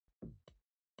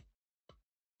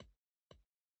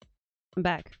I'm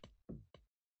back.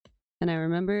 And I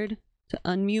remembered to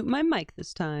unmute my mic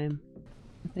this time.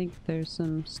 I think there's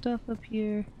some stuff up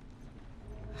here.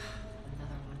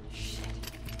 Another one. Shit.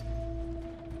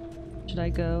 Should I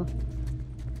go?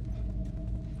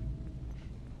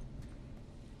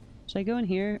 Should I go in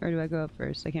here or do I go up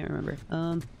first? I can't remember.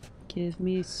 Give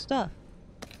me stuff.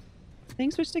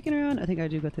 Thanks for sticking around. I think I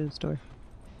do go through the store.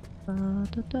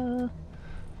 Da.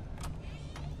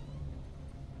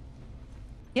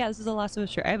 Yeah, this is a Last of Us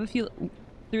shirt. I have a few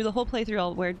through the whole playthrough.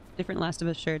 I'll wear different Last of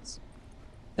Us shirts.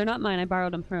 They're not mine. I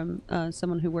borrowed them from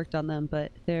someone who worked on them,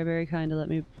 but they're very kind to let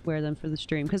me wear them for the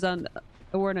stream. Because I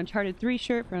wore an Uncharted 3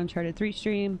 shirt for Uncharted 3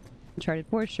 stream, Uncharted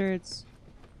 4 shirts.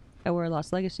 I wore a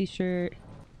Lost Legacy shirt.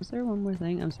 Was there one more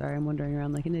thing? I'm sorry, I'm wandering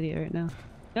around like an idiot right now.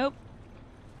 Nope.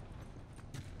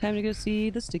 Time to go see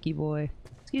the sticky boy.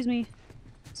 Excuse me.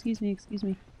 Excuse me, excuse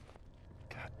me.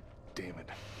 God damn it.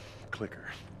 Clicker.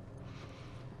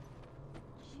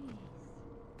 Jeez.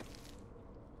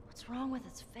 What's wrong with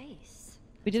its face?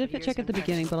 We did a fit check at the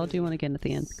beginning, but I'll do one again at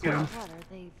the end. Yeah. What, are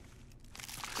they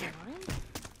blind?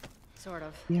 Sort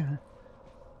of. Yeah.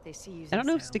 They see you. I don't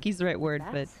know if sticky's the right word,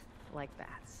 but Bats? Like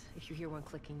bats. If you hear one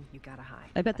clicking, you gotta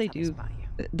hide. I bet That's they how do. spot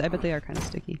you. I bet they are kind of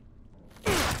sticky.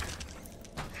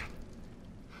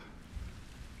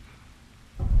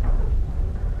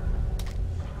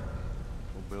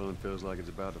 Whole building feels like it's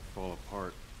about to fall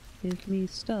apart. Give me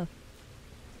stuff.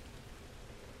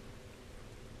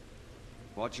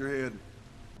 Watch your head.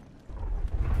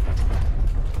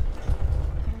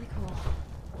 Totally cool.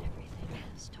 Everything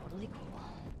is totally cool.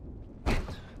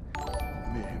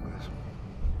 Me, anyways.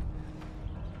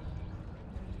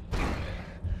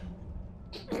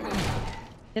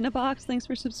 In a box, thanks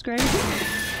for subscribing.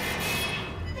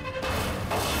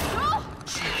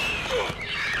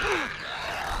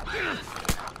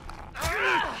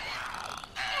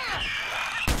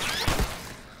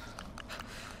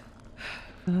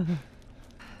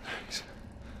 Thanks.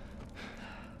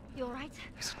 You alright?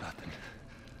 It's nothing.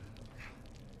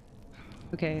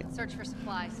 Okay. Search for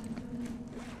supplies.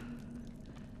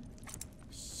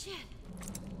 Shit.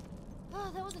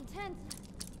 Oh, that was intense.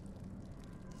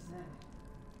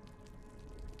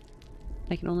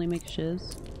 I can only make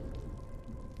shivs.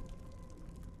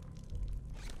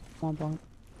 Womp womp.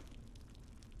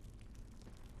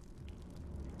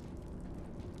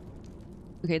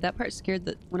 Okay, that part scared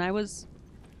the when I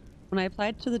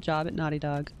applied to the job at Naughty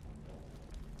Dog.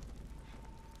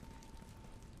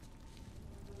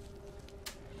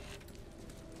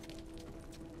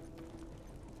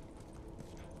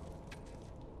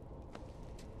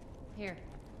 Here,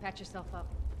 patch yourself up.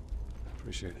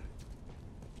 Appreciate it.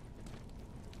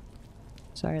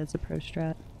 Sorry, that's a pro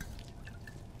strat.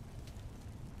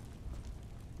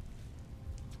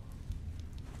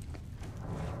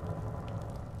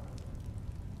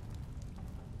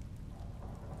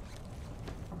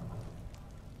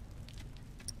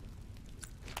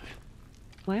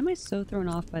 Why am I so thrown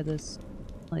off by this?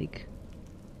 Like...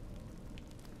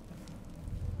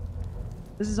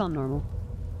 This is all normal.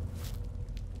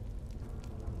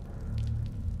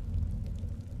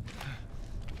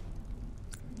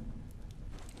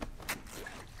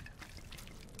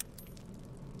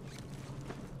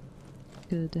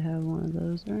 Good to have one of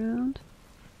those around.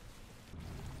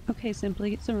 Okay, Simply,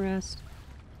 get some rest.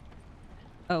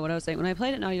 Oh, what I was saying, when I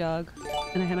played at Naughty Dog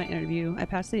and I had my interview, I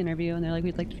passed the interview and they're like,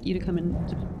 we'd like you to come in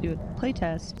to do a play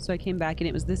test. So I came back and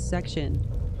it was this section.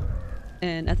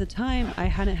 And at the time, I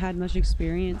hadn't had much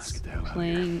experience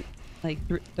playing like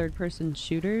third-person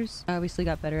shooters. I obviously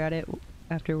got better at it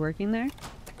after working there.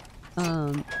 There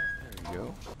you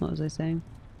go. What was I saying?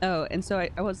 Oh, and so I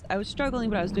was struggling,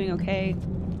 but I was doing okay.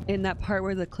 In that part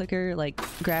where the clicker like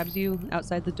grabs you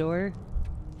outside the door,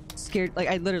 scared, like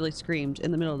I literally screamed in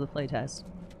the middle of the playtest.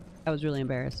 I was really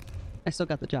embarrassed. I still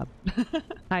got the job.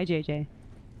 Hi, JJ.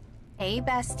 Hey,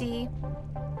 bestie.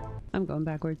 I'm going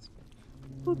backwards.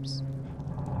 Oops.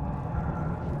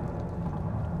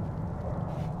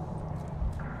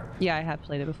 Yeah, I have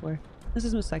played it before. This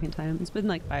is my second time. It's been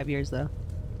like 5 years though.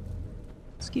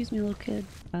 Excuse me, little kid.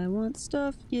 I want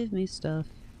stuff. Give me stuff.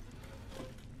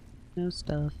 No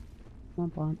stuff.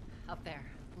 Womp womp. Up there.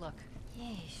 Look.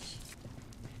 Yeesh.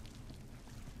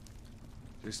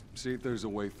 Just see if there's a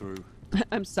way through.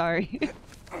 I'm sorry.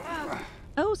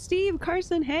 Oh, Steve,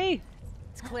 Carson, hey.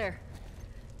 It's clear.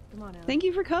 Come on, Ellie. Thank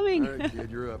you for coming. All right, kid,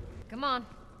 you're up. Come on.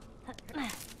 You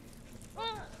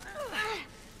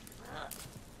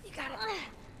got it.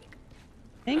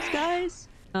 Thanks, guys.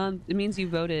 It means you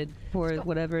voted for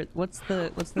whatever. What's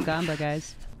the gamba,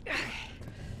 guys?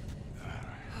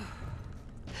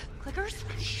 Clickers?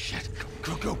 Shit,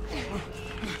 go, go, go.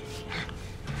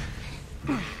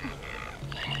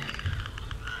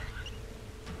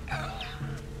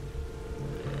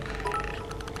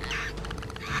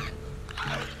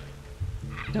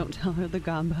 Tell her the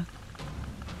gamba.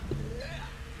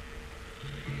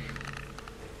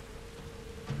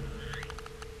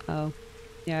 Oh.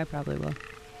 Yeah, I probably will.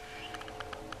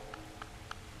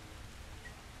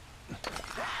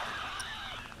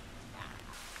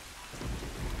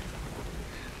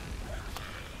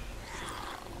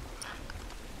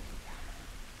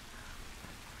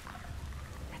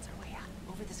 That's our way out.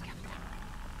 Over this capital.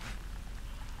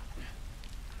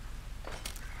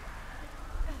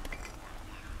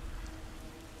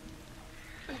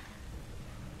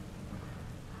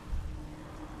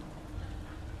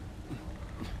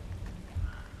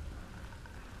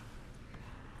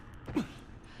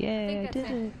 Yay, I did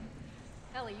it.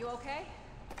 Ellie, you okay?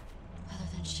 Other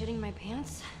than shitting my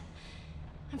pants,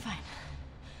 I'm fine.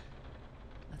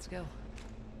 Let's go.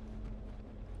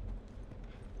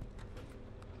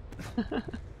 Does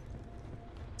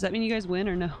that mean you guys win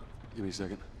or no? Give me a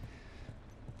second.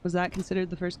 Was that considered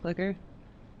the first clicker?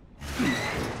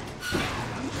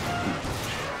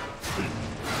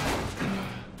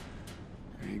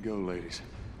 There you go, ladies.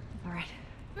 All right.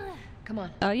 Come on.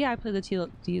 Yeah, I played the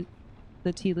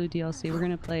Tilu DLC. We're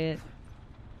gonna play it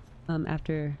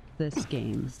after this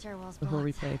game Stairwell's before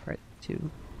we blocked. play part 2.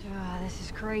 This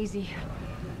is crazy.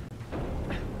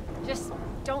 Just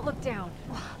don't look down.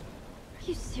 Are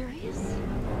you serious?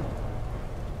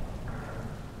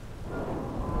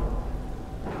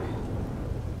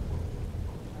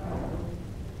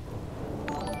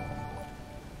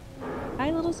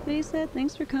 Hi, little space head.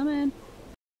 Thanks for coming.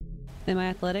 Am I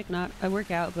athletic? Not. I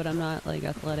work out, but I'm not like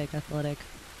athletic.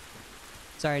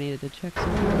 Sorry, I needed to check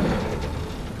something.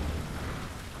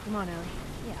 Come on, Ellie.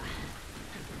 Yeah.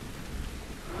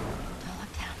 Don't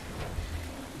look down.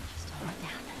 Just don't look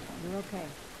down. You're okay.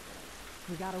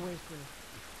 We got a way through.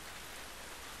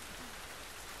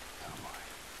 Oh my.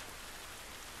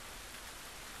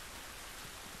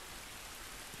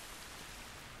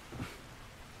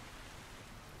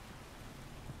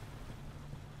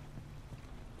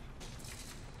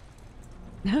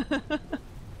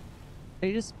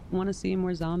 I just want to see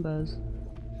more zombos.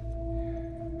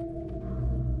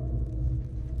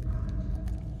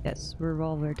 Yes,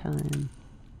 revolver time.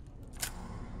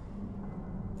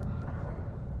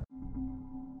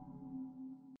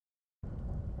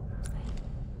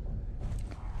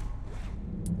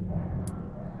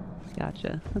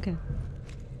 Gotcha. Okay.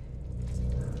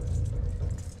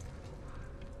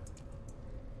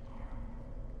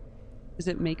 Does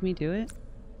it make me do it?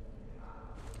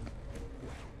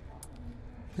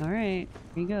 Alright,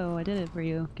 here you go. I did it for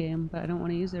you, game, but I don't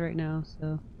want to use it right now,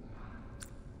 so...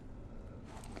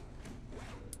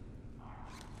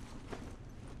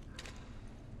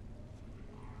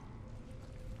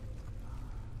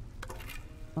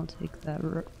 I'll take that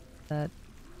I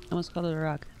almost called it a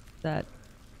rock. That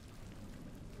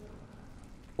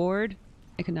board?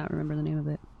 I could not remember the name of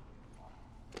it.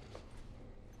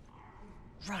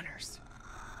 Runners.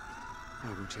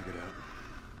 I'll go check it out.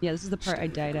 Yeah, this is the part I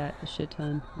died at a shit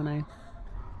ton when I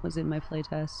was in my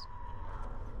playtest.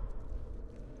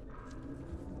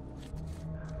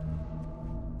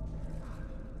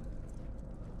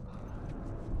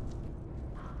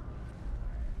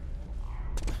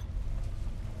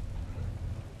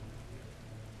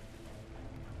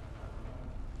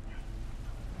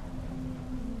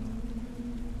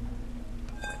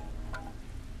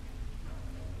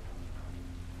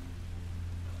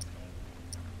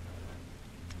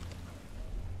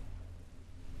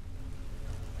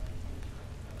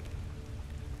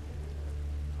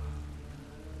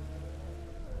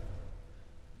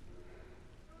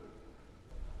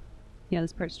 Yeah,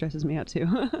 this part stresses me out too.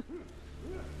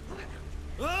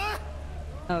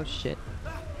 Oh shit.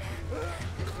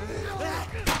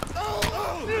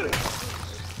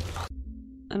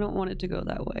 I don't want it to go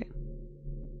that way.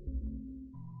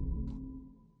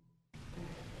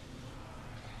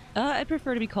 I'd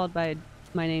prefer to be called by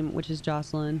my name, which is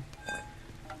Jocelyn.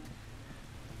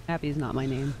 Happy is not my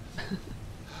name.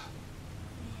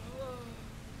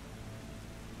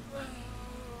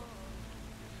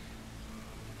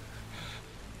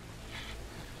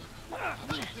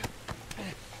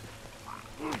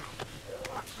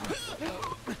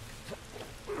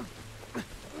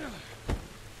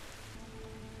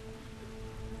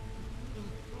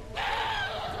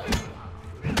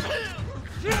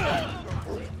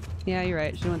 Yeah, you're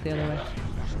right. She went the other way.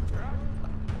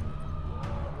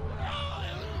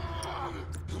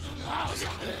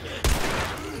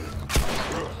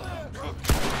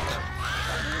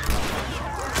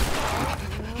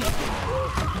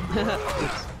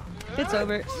 It's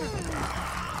over.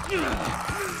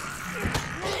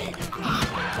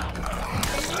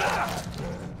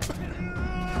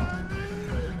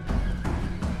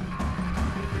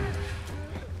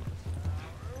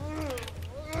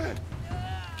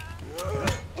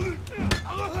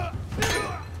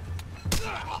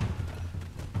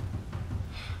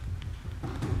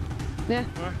 Yeah.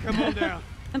 All right, come on down.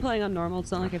 I'm playing on normal.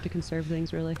 It's not like I have to conserve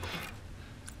things, really.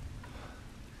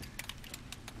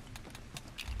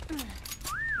 I'm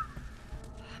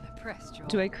impressed, Joel.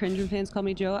 Do I cringe when fans call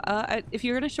me Joe? If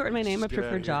you're gonna shorten my name, I Just get prefer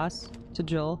outta here. Joss to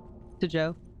Joel to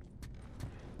Joe.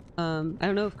 I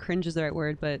don't know if cringe is the right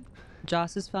word, but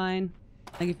Joss is fine.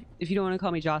 Like if you don't want to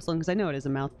call me Jocelyn, because I know it is a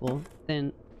mouthful,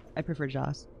 then I prefer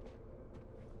Joss.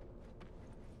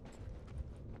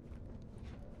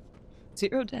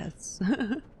 0 deaths.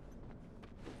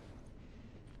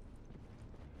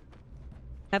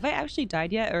 Have I actually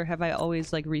died yet, or have I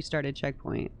always like restarted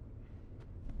checkpoint?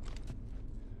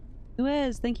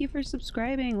 Luez, thank you for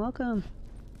subscribing. Welcome.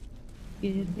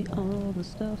 Give me all the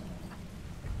stuff.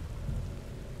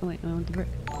 Oh wait, I want the brick.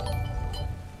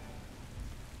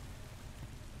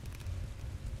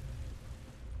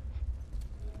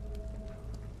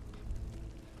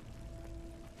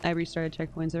 I restarted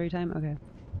checkpoints every time? Okay.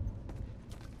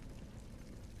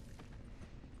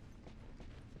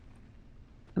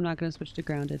 I'm not gonna switch to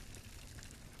grounded.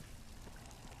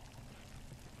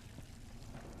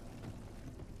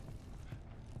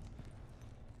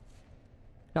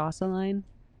 Jocelyn?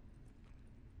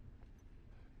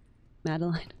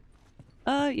 Madeline?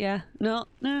 Yeah. No,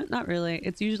 not really.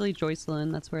 It's usually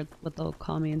Jocelyn. That's what they'll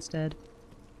call me instead.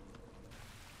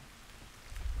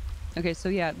 Okay, so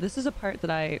yeah, this is a part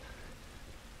that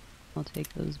I'll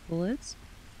take those bullets.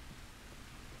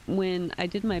 When I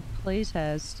did my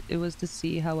playtest, it was to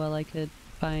see how well I could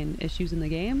find issues in the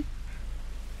game.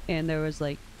 And there was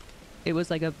like, it was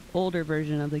like a older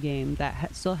version of the game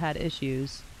that still had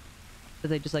issues that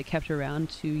they just like kept around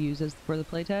to use as for the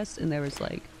playtest. And there was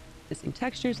like missing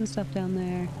textures and stuff down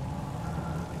there.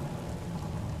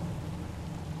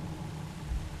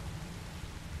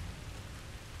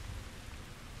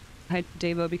 Hi,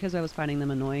 Davo, because I was finding them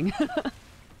annoying.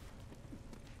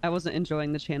 I wasn't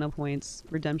enjoying the channel points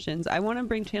redemptions. I want to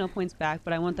bring channel points back,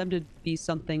 but I want them to be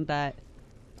something that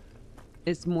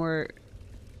is more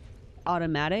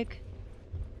automatic.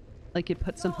 Like it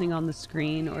puts something on the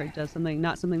screen or it does something,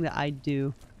 not something that I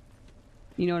do.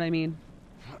 You know what I mean?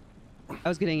 I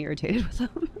was getting irritated with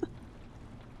them.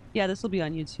 Yeah, this will be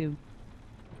on YouTube.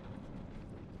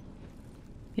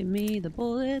 Give me the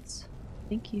bullets.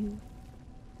 Thank you.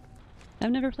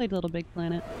 I've never played Little Big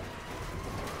Planet.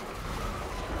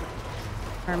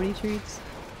 Harmony treats?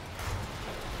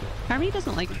 Harmony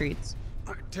doesn't like treats.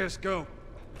 All right, Tess, go.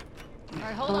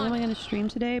 Alright, How hold long am I on. gonna stream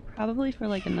today? Probably for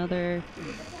like another...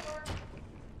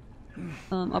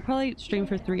 I'll probably stream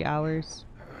for 3 hours.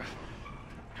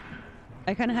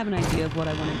 I kind of have an idea of what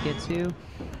I want to get to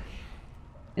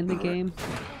in the game.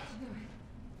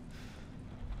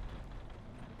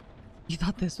 You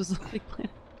thought this was Little Big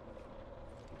Planet?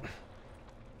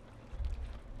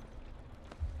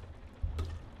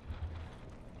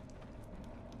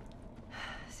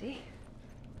 See?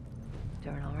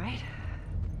 Doing all right?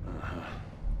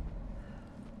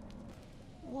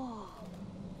 Whoa.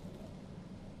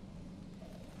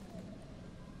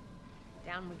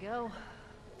 Down we go.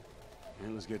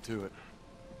 And let's get to it.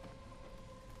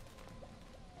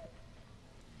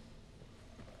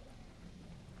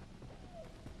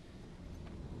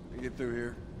 You get through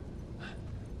here.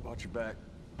 Watch your back.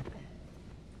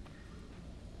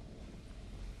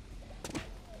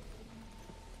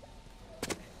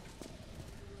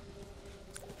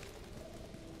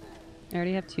 I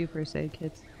already have 2 first aid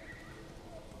kits.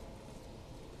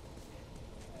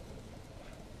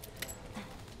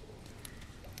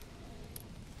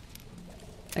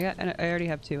 I already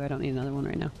have 2. I don't need another one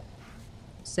right now.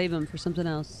 Save them for something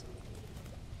else.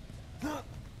 Oh,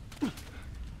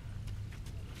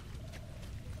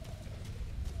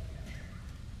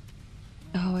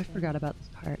 I forgot about this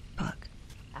part. Fuck.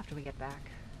 After we get back,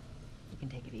 we can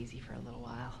take it easy for a little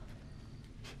while.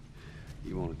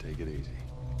 You want to take it easy.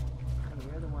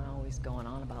 You're the one always going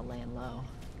on about laying low.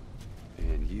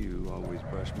 And you always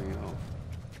brush me off.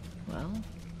 Well,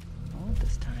 I won't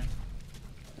this time.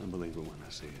 I believe it when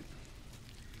I see it.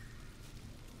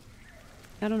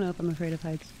 I don't know if I'm afraid of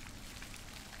heights.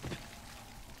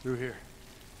 Through here.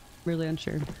 Really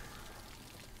unsure.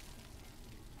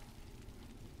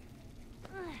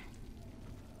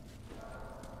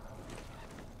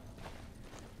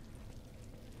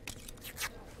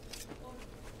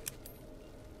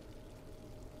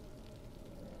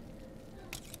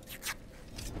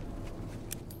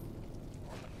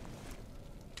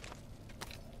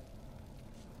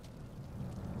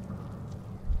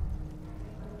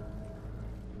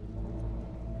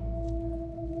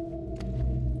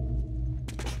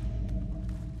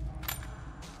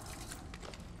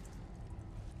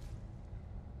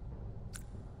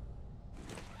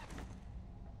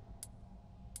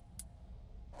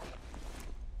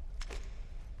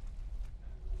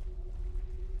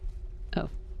 Oh.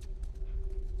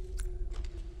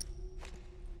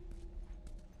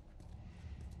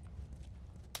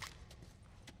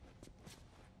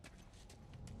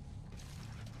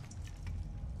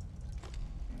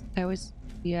 I always...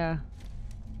 yeah.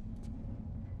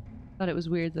 Thought it was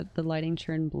weird that the lighting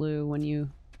turned blue when you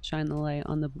shine the light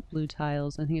on the blue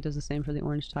tiles. I think it does the same for the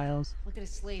orange tiles. Look at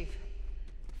his sleeve.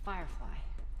 Firefly.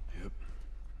 Yep.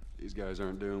 These guys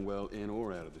aren't doing well in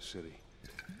or out of the city.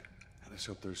 I just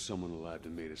hope there's someone alive to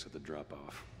meet us at the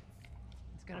drop-off.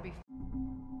 It's gonna be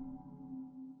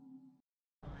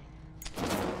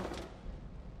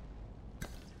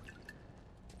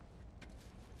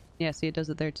Yeah, see, it does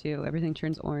it there too. Everything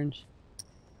turns orange.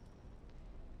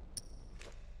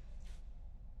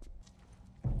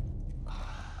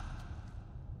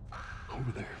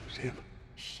 Over there, see him?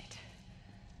 Shit.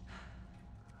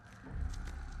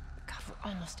 God, we're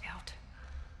almost out.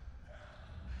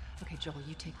 Okay, Joel,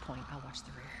 you take point. I'll watch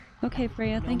the rear. Okay,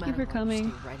 Freya, No thank you matter for what, coming.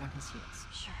 stay right on his heels.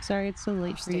 Sure. Sorry it's so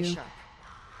late for Stay you. sharp.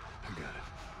 I got it.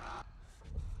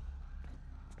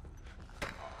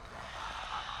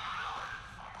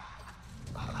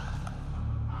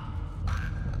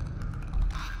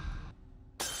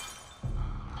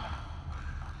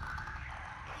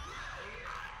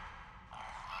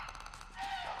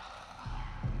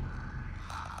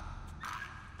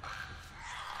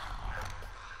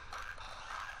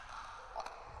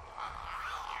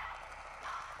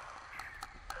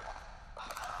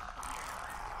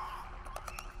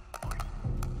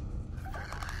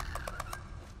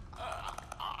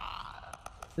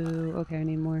 Ooh, okay, I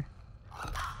need more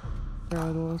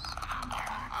throwables.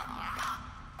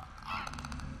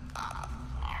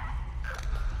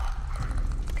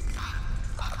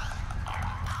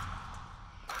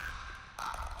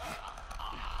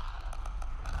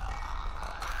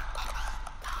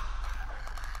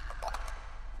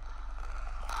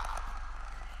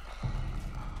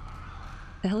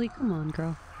 Ellie, come on,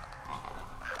 girl.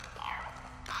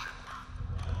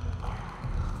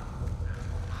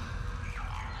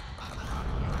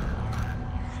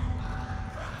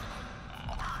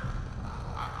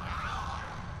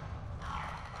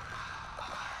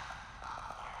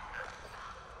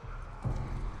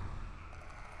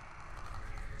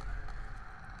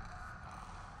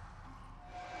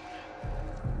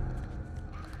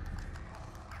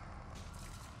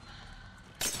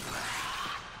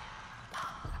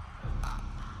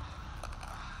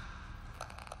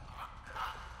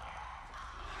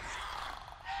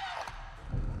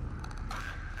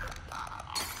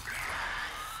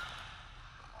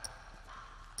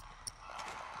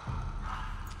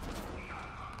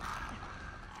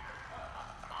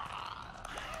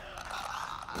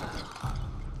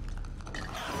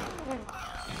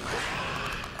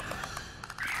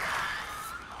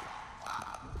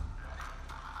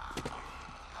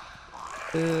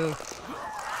 Ooh.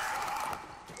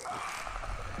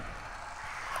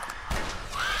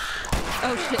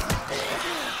 Oh shit.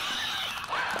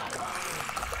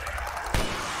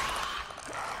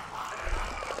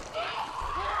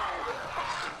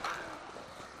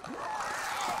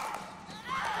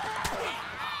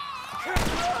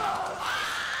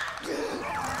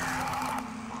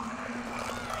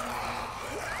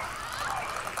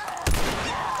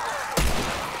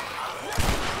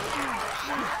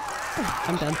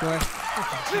 I'm done for.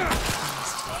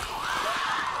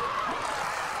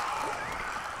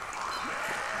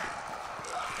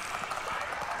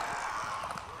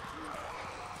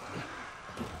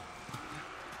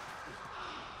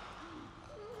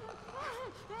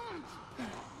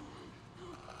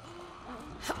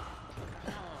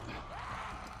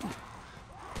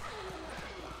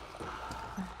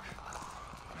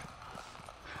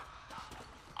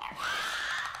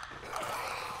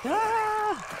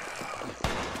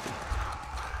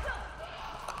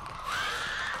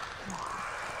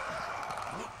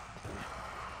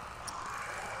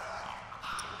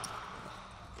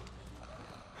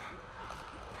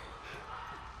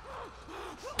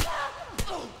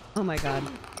 Oh my god.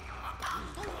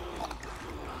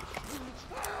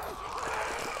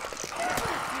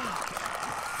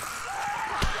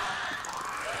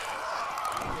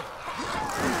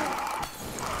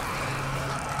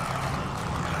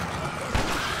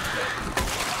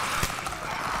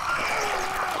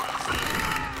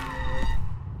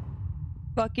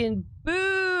 Fucking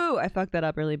boo! I fucked that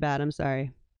up really bad. I'm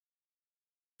sorry.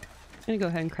 I'm gonna go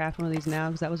ahead and craft one of these now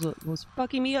because that was what was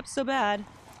fucking me up so bad.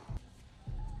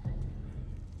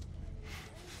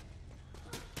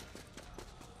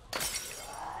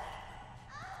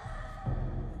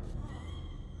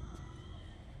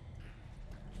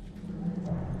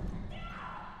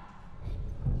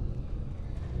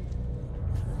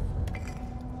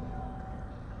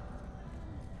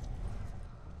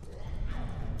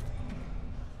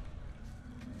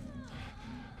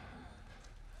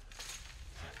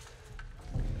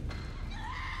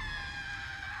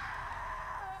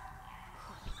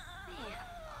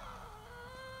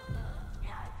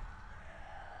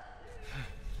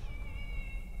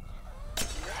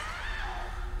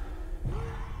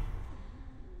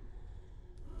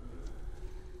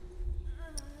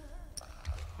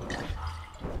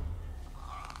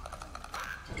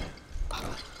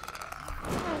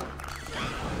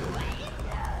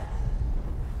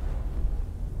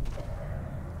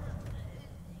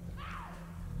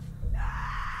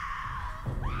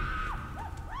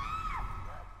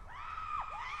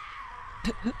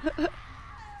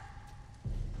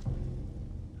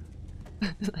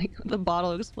 Like the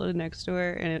bottle exploded next to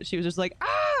her, and she was just like,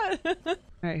 ah! All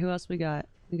right, who else we got?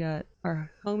 We got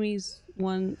our homies,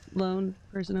 one lone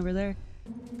person over there.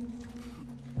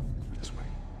 This way.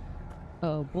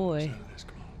 Oh boy. This,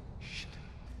 come on. Shit.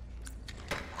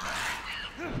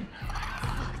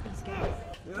 Fuck these guys.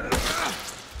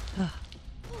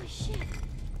 Holy shit.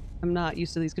 I'm not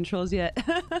used to these controls yet.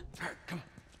 All right, come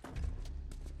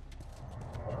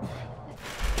on.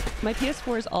 My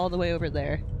PS4 is all the way over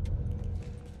there.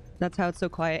 That's how it's so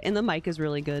quiet. And the mic is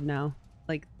really good now.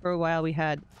 Like, for a while we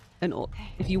had an old...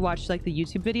 If you watch, like, the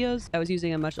YouTube videos, I was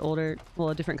using a much older... Well,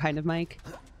 a different kind of mic.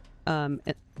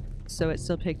 So it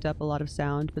still picked up a lot of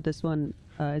sound, but this one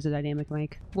is a dynamic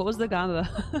mic. What was the gamba?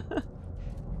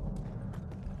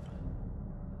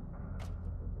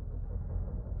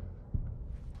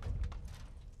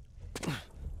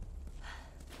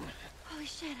 Holy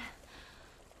shit.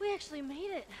 We actually made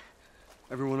it.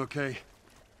 Everyone okay?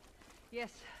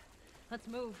 Yes. Let's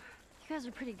move. You guys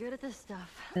are pretty good at this stuff.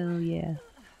 Oh yeah.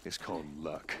 It's called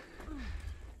luck.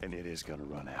 And it is gonna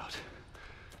run out.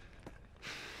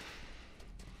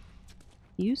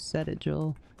 You said it,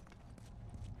 Joel.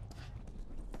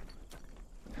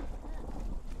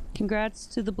 Congrats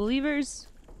to the believers.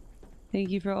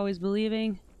 Thank you for always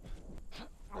believing.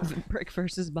 Brick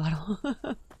versus bottle.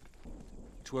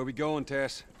 Which way we going,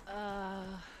 Tess?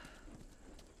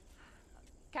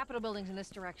 Capitol building's in this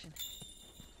direction.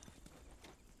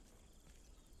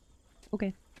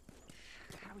 Okay.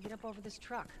 How do we get up over this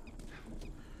truck?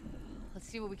 Let's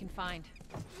see what we can find.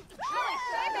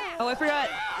 Oh, I forgot.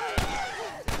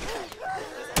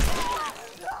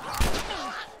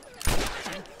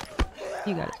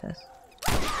 You got it, Tess.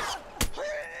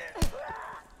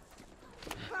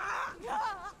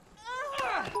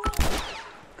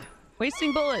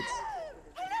 Wasting bullets.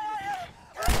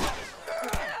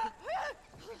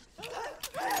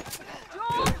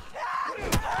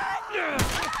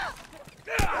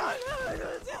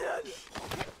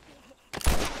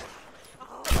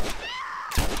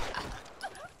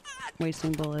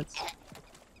 Wasting bullets.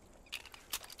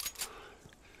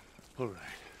 All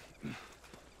right.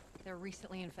 They're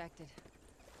recently infected.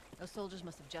 Those soldiers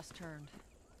must have just turned.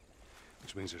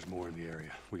 Which means there's more in the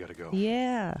area. We gotta go.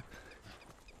 Yeah.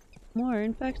 More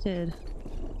infected.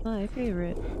 My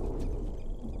favorite.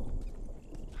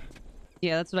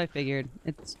 Yeah, that's what I figured.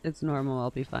 It's normal. I'll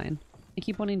be fine. I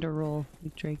keep wanting to roll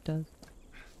like Drake does.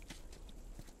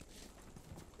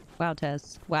 Wow,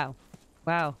 Tess. Wow.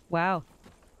 Wow. Wow.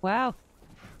 Wow.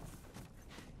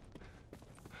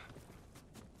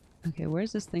 Okay,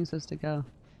 where's this thing supposed to go?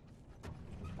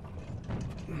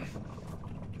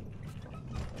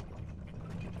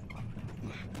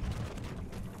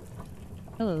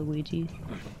 Hello, Luigi.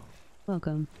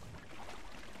 Welcome.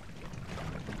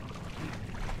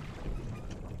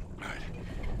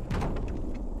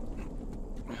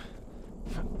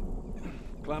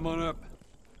 Climb on up.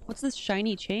 What's this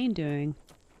shiny chain doing?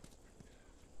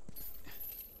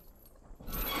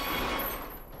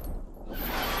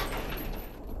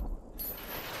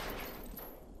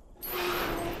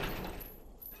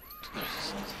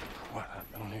 What?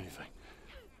 I don't hear anything.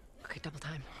 Okay, double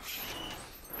time.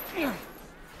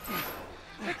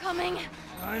 They're coming.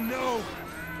 I know.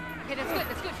 Okay, that's good.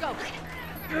 That's good. Go.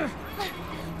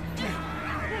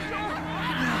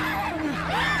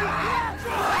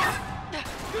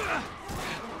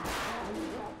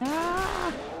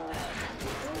 Ah!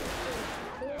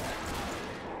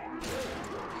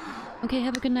 Okay,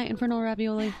 have a good night, Infernal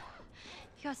Ravioli. You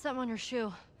got something on your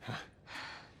shoe.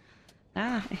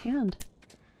 Ah, a hand.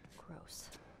 Gross.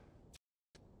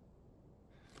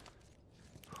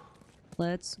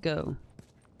 Let's go.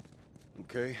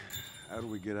 Okay. How do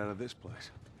we get out of this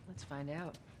place? Let's find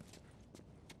out.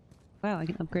 Wow, I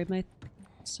can upgrade my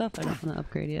stuff I don't want to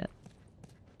upgrade yet.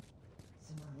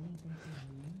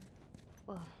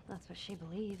 Well, that's what she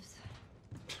believes.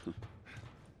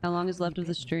 How long is left of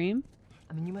the stream?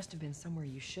 I mean, you must have been somewhere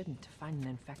you shouldn't to find an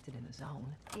infected in a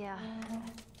zone. Yeah.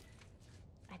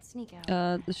 I'd sneak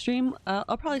out. The stream,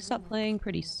 I'll probably stop playing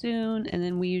pretty soon, and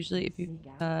then we usually, if you,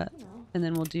 and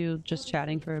then we'll do just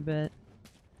chatting for a bit.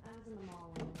 I was in the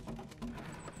mall.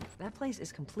 That place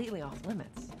is completely off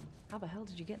limits. How the hell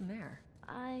did you get in there?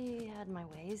 I had my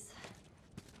ways.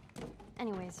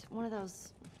 Anyways, one of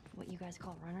those, what you guys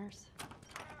call runners,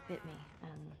 bit me,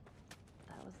 and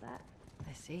that was that.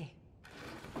 I see.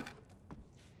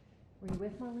 Were you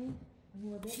with Marlene when you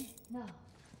were bitten? No.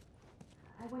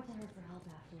 I went to her for help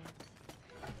afterwards.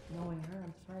 Knowing her,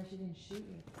 I'm surprised she didn't shoot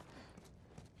you.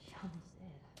 She almost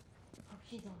did. Hope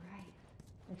she's alright.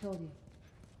 I told you.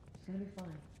 She's gonna be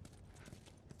fine.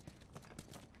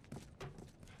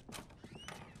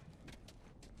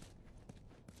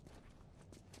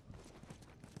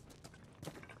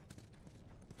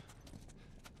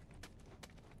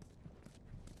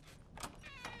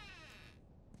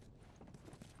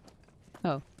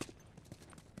 Oh.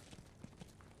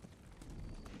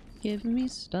 Give me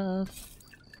stuff.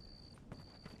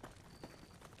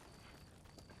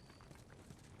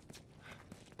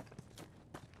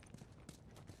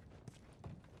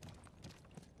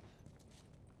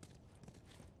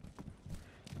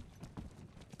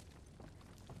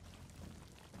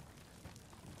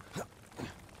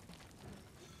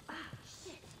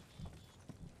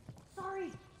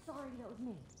 Sorry, that was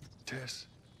me. Tess.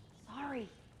 Sorry.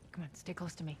 Come on, stay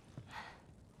close to me.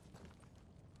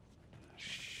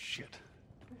 Shit.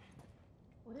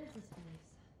 What is this place?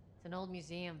 It's an old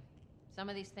museum. Some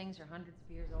of these things are hundreds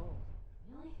of years old.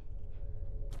 Really?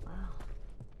 Wow.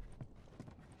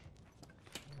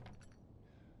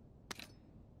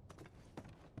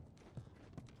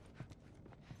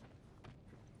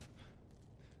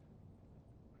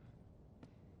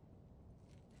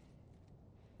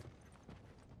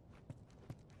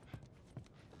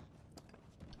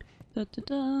 Da da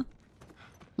da.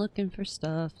 Looking for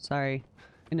stuff. Sorry.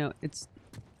 I know it's.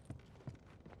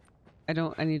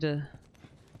 I need to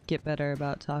get better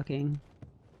about talking,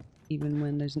 even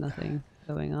when there's nothing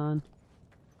going on.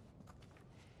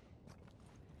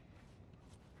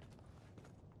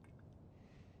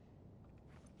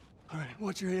 All right,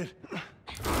 watch your head.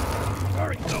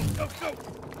 Sorry, go, go, go.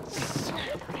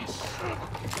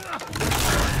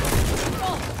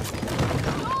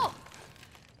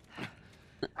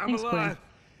 I'm Thanks, alive.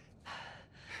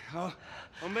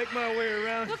 I'll make my way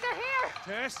around. Look, they're here!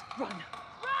 Tess? Run!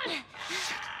 Run!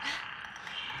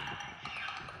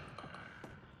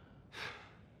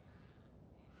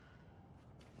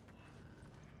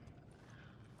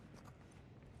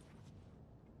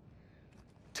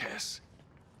 Tess?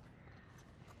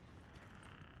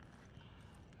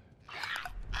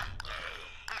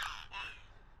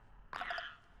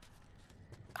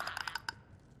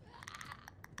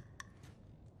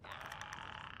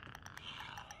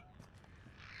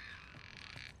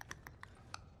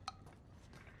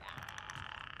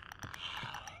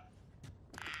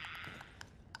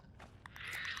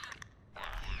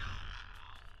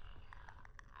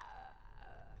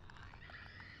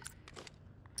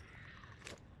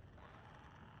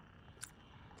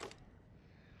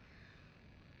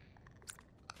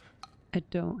 I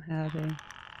don't have a.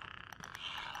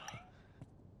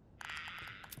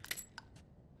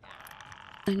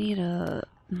 I need a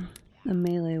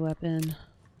melee weapon.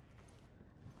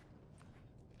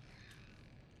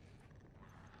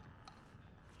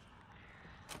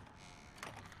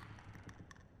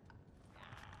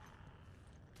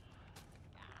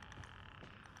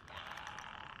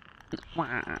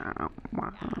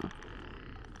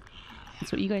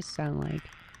 That's what you guys sound like.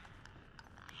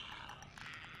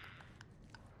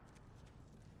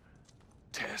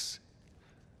 Tess?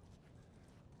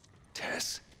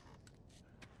 Tess?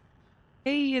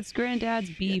 Hey, it's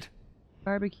Granddad's beef.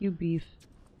 Barbecue beef.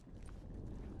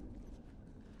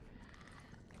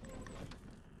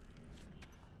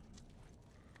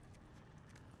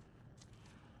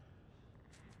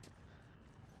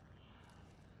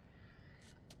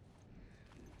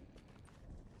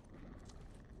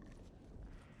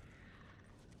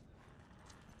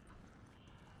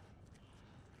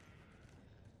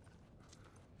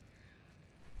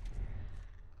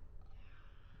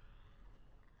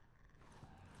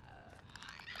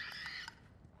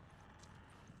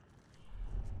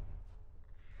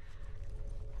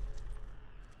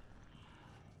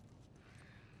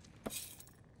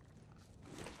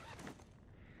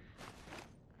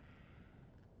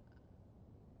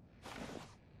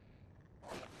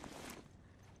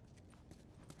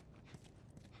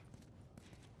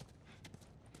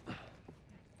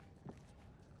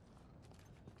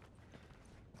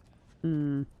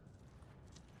 Hmm.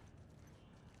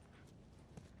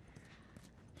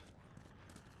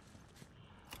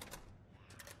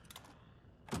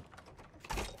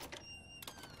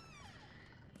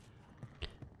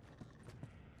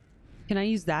 Can I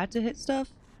use that to hit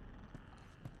stuff?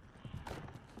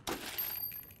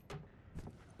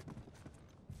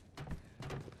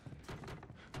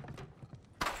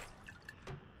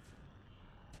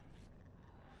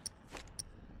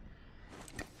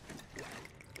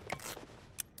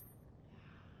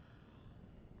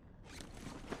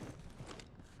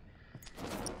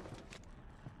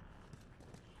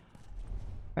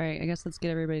 Alright, I guess let's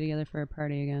get everybody together for a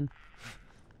party again.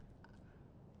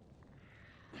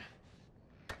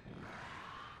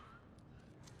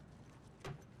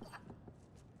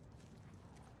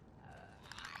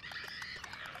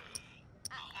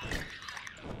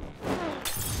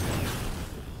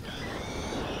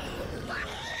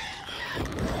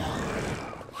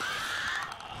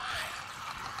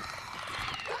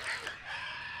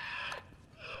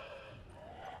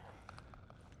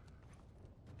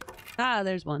 Ah,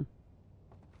 there's one.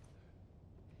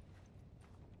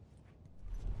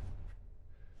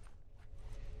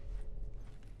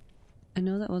 I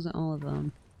know that wasn't all of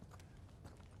them.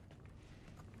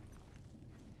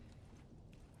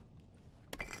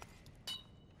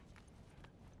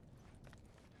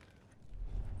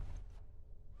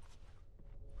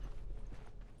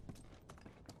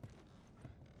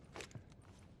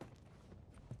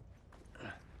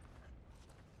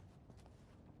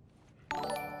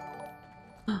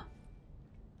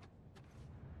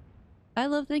 I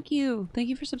love, thank you. Thank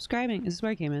you for subscribing. Is this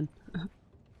where I came in?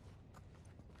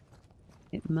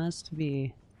 It must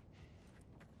be.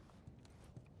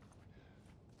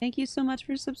 Thank you so much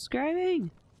for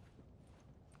subscribing.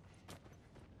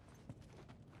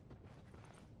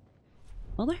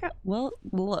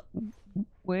 Well,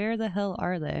 where the hell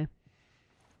are they?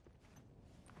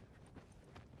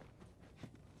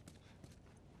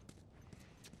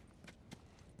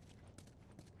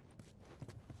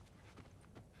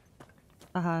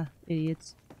 Haha,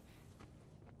 idiots.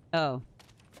 Oh.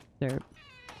 They're...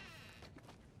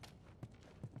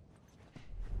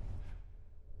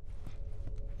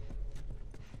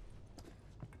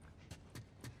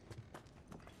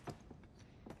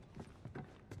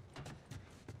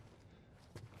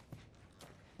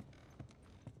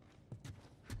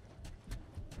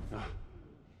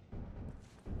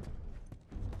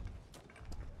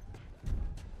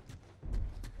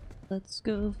 Let's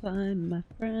go find my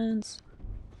friends.